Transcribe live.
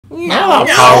No.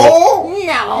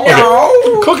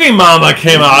 Okay. Cooking Mama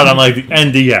came out on like the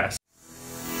NDS.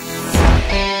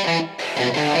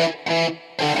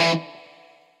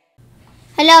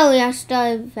 Hello, your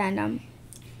StoryFNDM.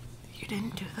 You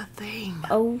didn't do the thing.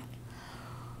 Oh.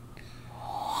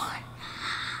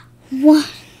 What?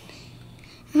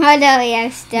 Hello,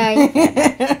 your Story.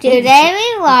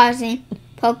 Today we're watching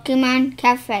Pokemon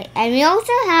Café, and we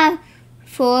also have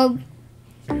 4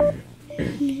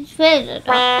 They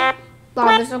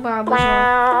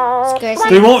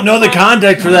won't know the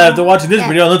context for that after watching this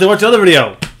video unless they watch the other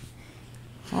video.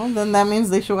 Well, then that means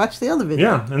they should watch the other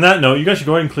video. Yeah, on that note, you guys should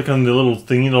go ahead and click on the little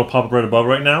thingy that'll pop up right above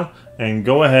right now, and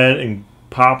go ahead and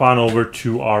pop on over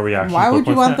to our reaction. Why would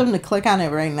you want them to click on it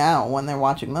right now when they're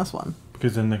watching this one?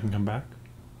 Because then they can come back.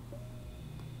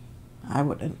 I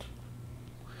wouldn't.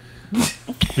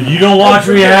 But you don't watch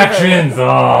reactions.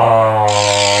 Oh.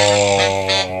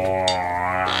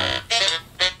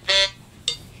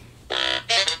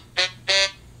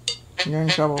 You're in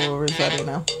trouble over resetting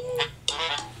now.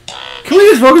 Can we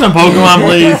just focus on Pokemon,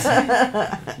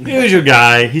 please? Here's your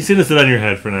guy. He's gonna sit on your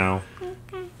head for now.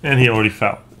 And he already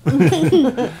fell.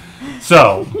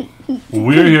 So,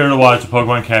 we're here to watch the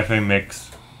Pokemon Cafe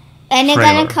Mix. And it's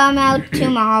trailer. gonna come out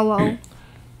tomorrow.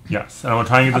 Yes, and I'm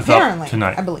trying to get this up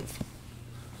tonight. I believe.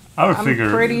 I would figure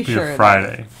it would be sure a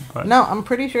Friday. But no, I'm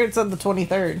pretty sure it said the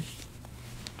 23rd.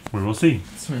 we will see.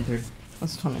 It's 23rd.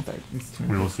 It's 23rd. It's 23rd.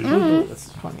 We will see. It's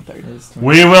 23rd. It's 23rd.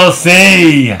 We will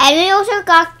see! And we also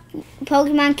got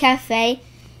Pokemon Cafe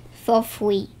for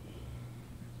free.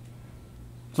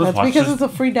 So let's That's watch because this. it's a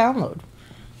free download.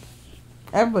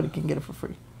 Everybody can get it for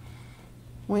free.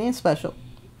 We ain't special.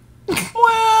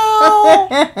 Well...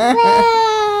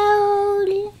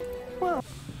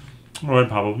 We're going to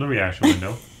pop open the reaction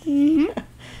window.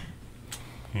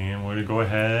 And we're going to go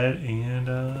ahead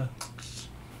and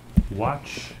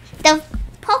watch. The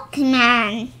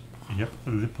Pokemon. Yep,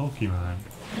 the Pokemon.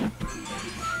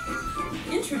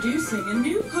 Introducing a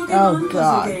new Pokemon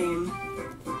God. puzzle game.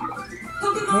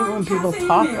 Pokemon I hate when people Cafe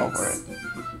talk Mix. over it.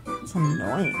 It's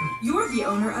annoying. You're the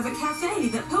owner of a cafe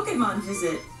that Pokemon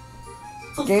visit.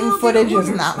 Fulfill Game their footage is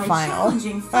orders not by final.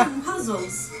 challenging fun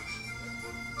puzzles.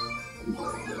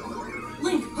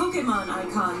 Link Pokemon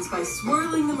icons by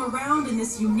swirling them around in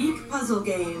this unique puzzle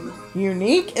game.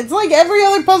 Unique? It's like every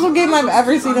other puzzle game I've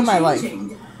ever seen in my life.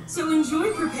 So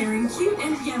enjoy preparing cute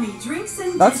and yummy drinks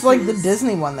and That's like the dishes.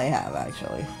 Disney one they have,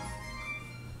 actually.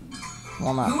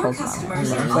 Well, not Your Pokemon.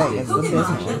 customers I'm are saying it's the Pokemon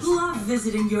Disney that one. love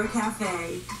visiting your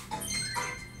cafe.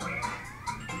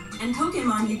 And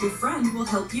Pokemon you befriend will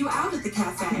help you out at the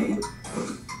cafe.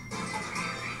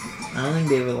 I don't think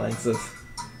David likes this.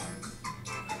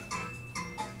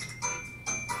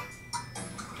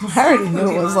 I already knew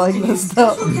it was like this,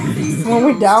 though. When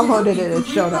we downloaded it, it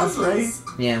showed us, right?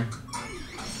 Yeah.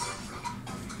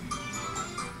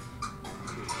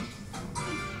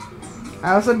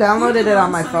 I also downloaded it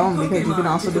on my phone because you can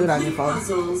also do it on your phone.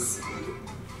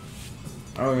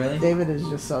 Oh, really? David is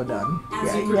just so done.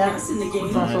 As you Yeah. progress in the game,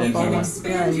 It's also a you phone can one.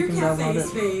 expand Yeah, you your can cafe download it.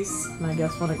 space. And I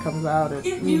guess when it comes out, Get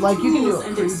it new like you can do tools it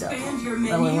and free expand your download.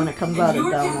 That way menu, when it comes and out, it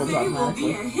your downloads cafe will be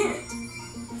automatically. a hit.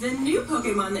 The new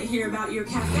Pokemon that hear about your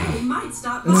cafe might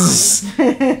stop by.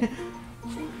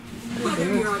 Whether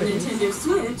you're on Nintendo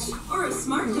Switch or a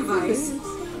smart device,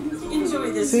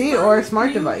 enjoy this See, fun or a smart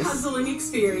new device. puzzling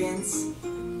experience.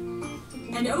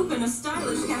 And open a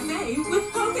stylish cafe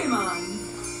with Pokemon.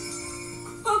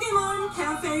 Pokemon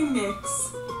Cafe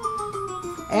Mix.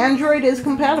 Android is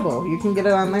compatible. You can get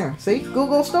it on there. See?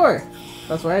 Google Store.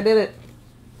 That's where I did it.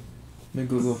 The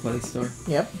Google Play Store.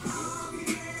 Yep.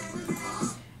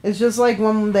 It's just like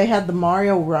when they had the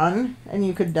Mario Run and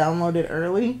you could download it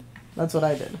early. That's what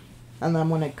I did. And then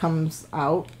when it comes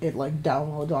out, it like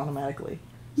downloads automatically.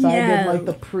 So I did like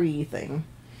the pre thing.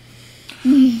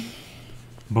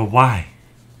 But why?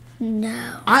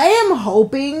 No. I am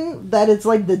hoping that it's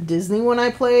like the Disney one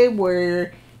I play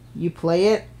where you play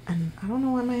it and I don't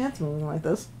know why my head's moving like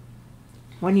this.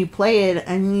 When you play it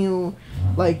and you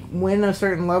like win a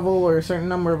certain level or a certain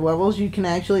number of levels, you can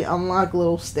actually unlock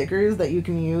little stickers that you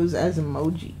can use as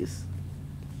emojis.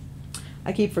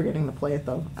 I keep forgetting to play it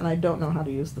though, and I don't know how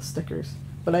to use the stickers.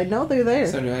 But I know they're there.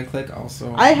 So do I click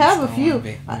also? I have a install few.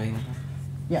 available?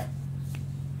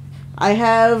 I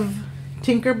have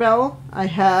Tinkerbell, I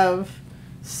have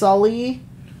Sully,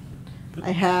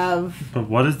 I have... But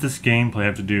what does this gameplay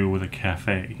have to do with a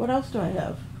cafe? What else do I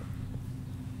have?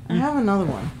 I have another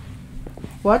one.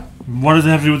 What? What does it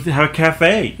have to do with a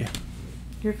cafe?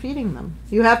 You're feeding them.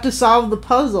 You have to solve the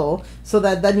puzzle so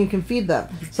that then you can feed them.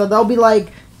 So they'll be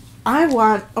like, I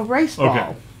want a rice ball.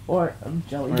 Okay. or a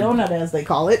jelly donut as they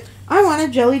call it. I want a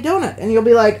jelly donut. And you'll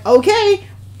be like, okay,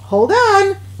 hold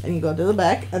on. And you go to the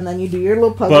back and then you do your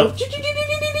little puzzle.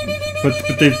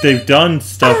 But they've done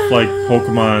stuff like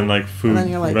Pokemon, like food,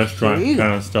 like, restaurant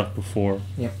kind of stuff before.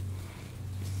 Yep.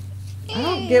 I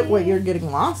don't get what you're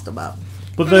getting lost about.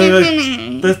 But they like,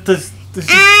 this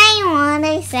I want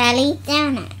a jelly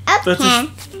donut.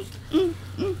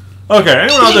 Okay,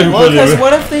 anyone out there who Well, plays because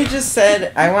what if they just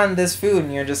said, I want this food,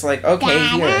 and you're just like, okay,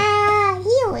 here.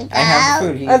 Here we go. I have the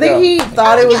food, here you I think go. he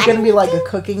thought it was going to be like a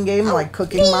cooking game, like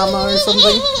Cooking Mama or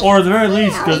something. Or at the very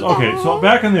least, because, okay, so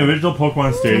back in the original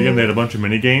Pokemon Stadium, they had a bunch of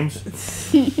mini-games.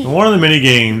 And one of the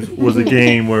mini-games was a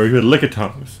game where you had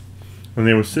Lick-a-Tongues. And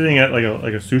they were sitting at like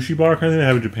a sushi bar kind of thing they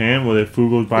have in Japan, where the food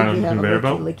goes by on a conveyor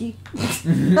belt. Licky?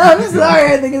 I'm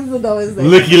sorry, I think it's the dumbest thing.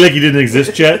 Licky Licky didn't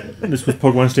exist yet. This was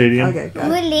Pokemon Stadium. Okay, got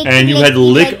it. And you had to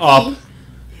lick up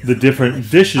the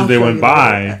different dishes I'll they show went you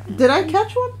by. later. Did I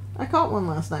catch one? I caught one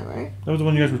last night, right? That was the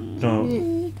one you guys were... No.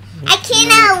 I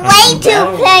cannot wait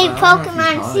to play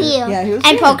Pokemon Shield Yeah, he was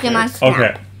and here. Pokemon Snap.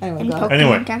 Okay. Anyway, And go ahead.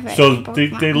 Anyway, Café. so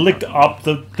they licked up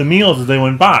the meals as they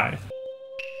went by.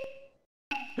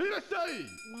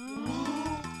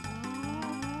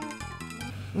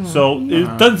 So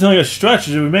it doesn't seem like a stretch.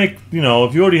 It would make, you know,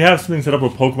 if you already have something set up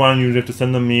with Pokemon, you have to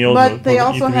send them meals. But they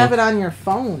also have it on your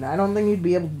phone. I don't think you'd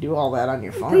be able to do all that on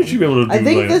your phone. You should be able to do I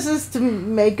think like, this is to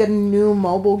make a new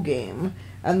mobile game,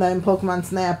 and then Pokemon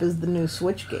Snap is the new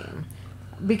Switch game.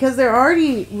 Because they're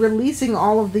already releasing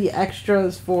all of the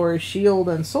extras for Shield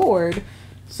and Sword,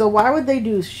 so why would they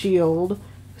do Shield,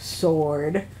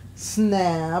 Sword,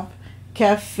 Snap,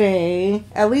 Café?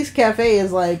 At least Café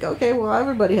is like, okay, well,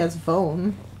 everybody has a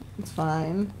phone. It's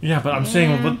fine. Yeah, but I'm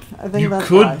saying, I but think you that's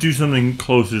could why. do something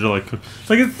closer to like, it's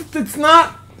like it's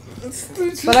not.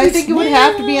 But I think it would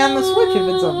have to be on the Switch if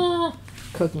it's a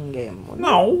cooking game. wouldn't it?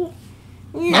 No.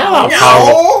 No.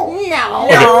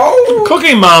 Okay.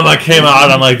 Cooking Mama came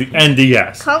out on like the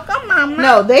NDS. Coco Mama.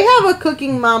 No, they have a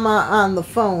Cooking Mama on the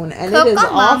phone, and it is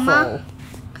Coco Mama. awful.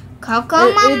 Coco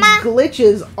It Mama.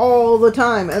 glitches all the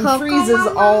time and Coco freezes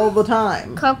Mama. all the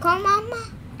time. Coco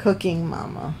Mama. Cooking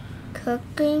Mama.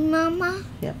 Cooking Mama.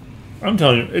 I'm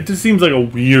telling you, it just seems like a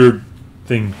weird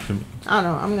thing to me. I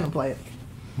don't know. I'm gonna play it.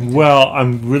 Well,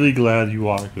 I'm really glad you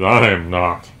are, because I am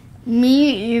not.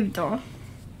 Me either.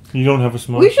 You don't have a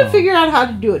smartphone. We should figure out how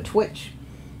to do a Twitch.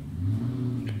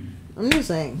 I'm just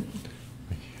saying.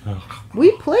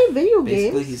 We play video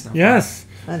Basically, games. he's not. Yes,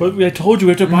 but I told you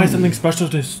we have to buy something special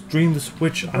to stream the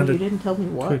Switch Oh, onto you didn't tell me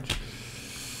what. Twitch.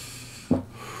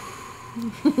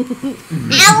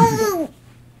 Ow!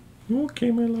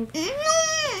 Okay, my love.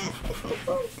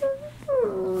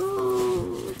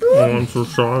 Oh, I'm so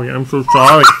sorry. I'm so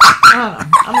sorry.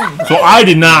 I So I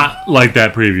did not like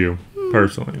that preview,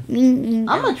 personally. I'm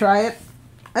gonna try it.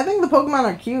 I think the Pokemon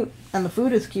are cute, and the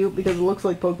food is cute because it looks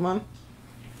like Pokemon.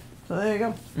 So there you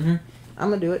go. Mm-hmm. I'm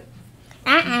gonna do it.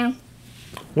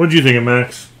 What did you think of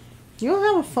Max? You don't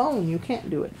have a phone. You can't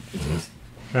do it.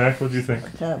 Max, what did you think?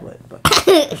 A tablet, but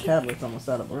the tablet's almost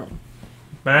out of room.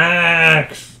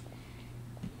 Max!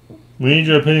 We need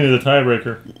your opinion as a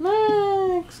tiebreaker.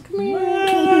 Max, come here.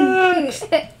 Max!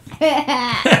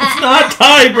 That's not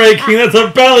tie-breaking, that's a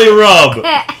belly rub!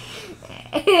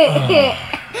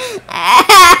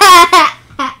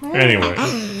 Anyway,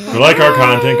 if you like our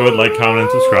content, go ahead, like, comment,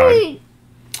 and subscribe.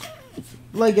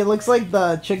 Like, it looks like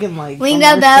the chicken leg from Window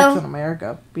Worst bell. Chicks in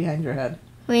America behind your head.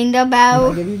 Ring the Like,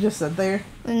 bell. if you just sit there.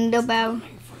 Ring the bell.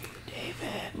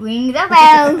 Ring the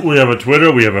bell. We have a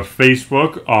Twitter, we have a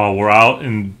Facebook, we're out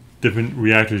in different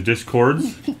reactors'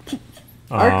 discords.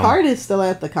 Our card is still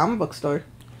at the comic book store.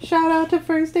 Shout out to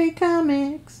First Aid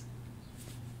Comics.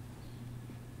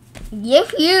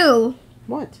 If you.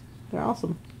 What? They're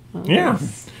awesome. Yeah.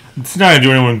 It's not going to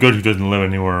do anyone good who doesn't live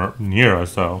anywhere near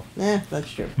us, so. Yeah,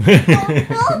 that's true.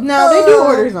 No, they do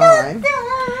orders online.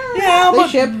 Yeah, They but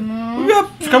ship. we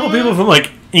got a couple people from,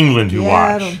 like, England who Yeah,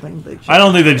 watch. I don't think they'd ship. I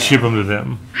don't think they'd ship them to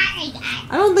them.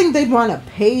 I don't think they'd want to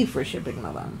pay for shipping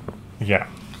to them. Yeah.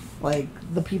 Like,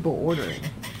 the people ordering.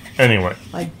 Anyway.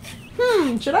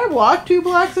 Should I walk 2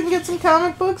 blocks and get some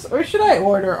comic books? Or should I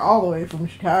order all the way from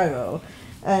Chicago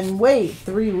and wait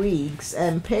 3 weeks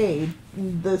and pay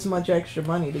this much extra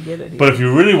money to get it here? But if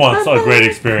you really want a great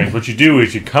experience, what you do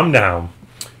is you come down,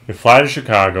 you fly to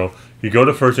Chicago, you go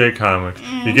to First Aid Comics,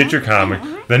 you get your comic,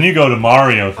 then you go to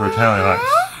Mario for Italian Ice.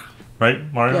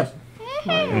 Right, Mario? Yep.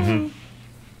 Mm-hmm.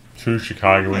 True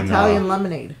Chicagoan. Italian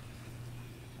lemonade.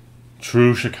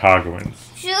 True Chicagoans.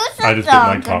 Choose I a just bit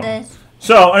my dog tongue. to this.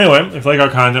 So, anyway, if you like our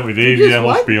content, we did You that whole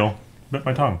what? spiel. Bit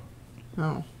my tongue.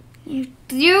 Oh. You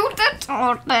the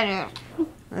dog to this.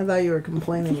 I thought you were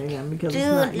complaining again because it's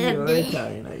not your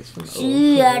Italian ice from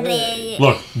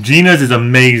Look, Gina's is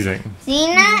amazing.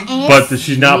 Gina is. But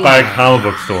she's not by a comic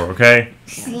book store, okay?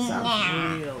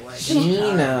 Gina.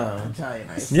 Italian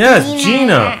ice. Yes,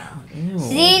 Gina.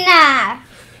 Gina.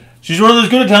 She's one of those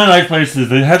good Italian ice places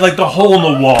that had like the hole in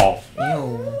the wall.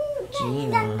 Ew.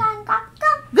 Gina.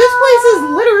 This place is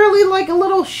literally like a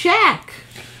little shack.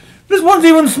 This one's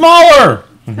even smaller.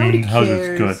 Nobody How's cares.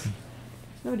 it good?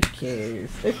 Nobody cares.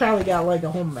 They probably got like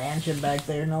a whole mansion back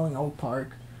there, knowing Oak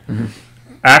Park.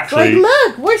 Actually, Like,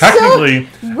 look, we're technically,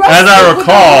 so as I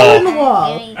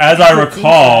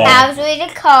recall, As we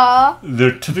recall.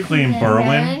 they're typically in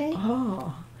Berwyn.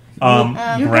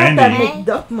 Oh, you Brandy. got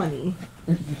that McDuck money.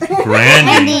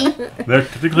 Brandy. They're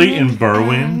typically in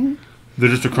Berwyn. They're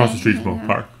just across the street from Oak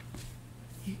Park.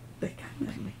 They got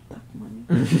that McDuck money.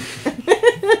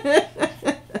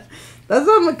 That's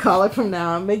what I'm gonna call it from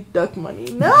now on. McDuck money.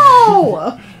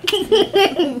 No!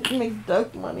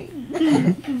 McDuck money.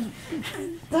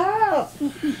 Stop. So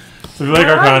if you like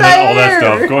our content, all that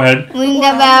stuff, go ahead. Ring the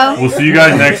bell. We'll see you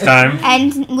guys next time.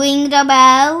 And ring the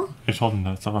bell. I told them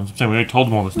that stuff. I'm saying we told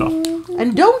them all this stuff.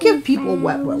 And don't give people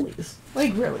wet willies.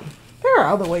 Like, really. There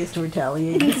are other ways to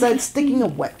retaliate besides sticking a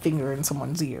wet finger in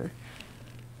someone's ear.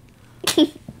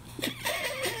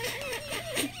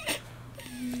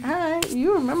 Alright,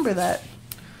 you remember that.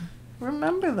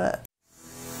 Remember that.